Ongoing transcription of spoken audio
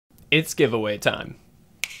It's giveaway time.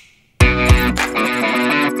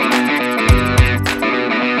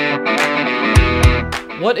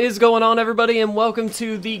 What is going on, everybody, and welcome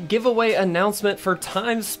to the giveaway announcement for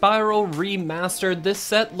Time Spiral Remastered. This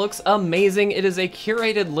set looks amazing. It is a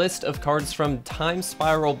curated list of cards from Time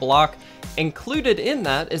Spiral block. Included in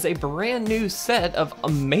that is a brand new set of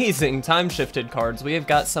amazing time-shifted cards. We have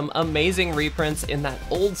got some amazing reprints in that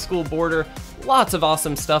old school border, lots of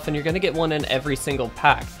awesome stuff, and you're going to get one in every single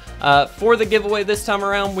pack. For the giveaway this time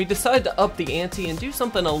around, we decided to up the ante and do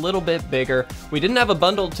something a little bit bigger. We didn't have a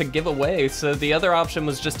bundle to give away, so the other option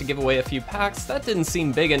was just to give away a few packs. That didn't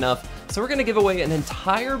seem big enough, so we're going to give away an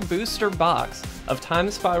entire booster box of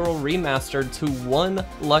Time Spiral Remastered to one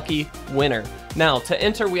lucky winner. Now, to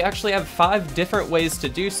enter, we actually have 5 different ways to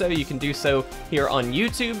do so. You can do so here on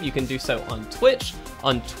YouTube, you can do so on Twitch,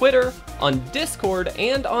 on Twitter, on Discord,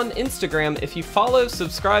 and on Instagram. If you follow,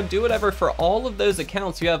 subscribe, do whatever for all of those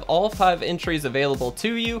accounts, you have all 5 entries available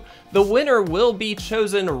to you. The winner will be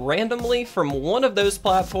chosen randomly from one of those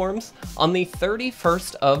platforms on the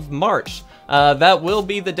 31st of March. That will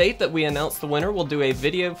be the date that we announce the winner. We'll do a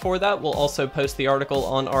video for that. We'll also post the article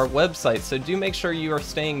on our website, so do make sure you are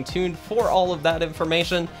staying tuned for all of that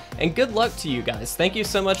information, and good luck to you guys. Thank you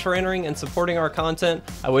so much for entering and supporting our content.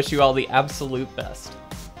 I wish you all the absolute best.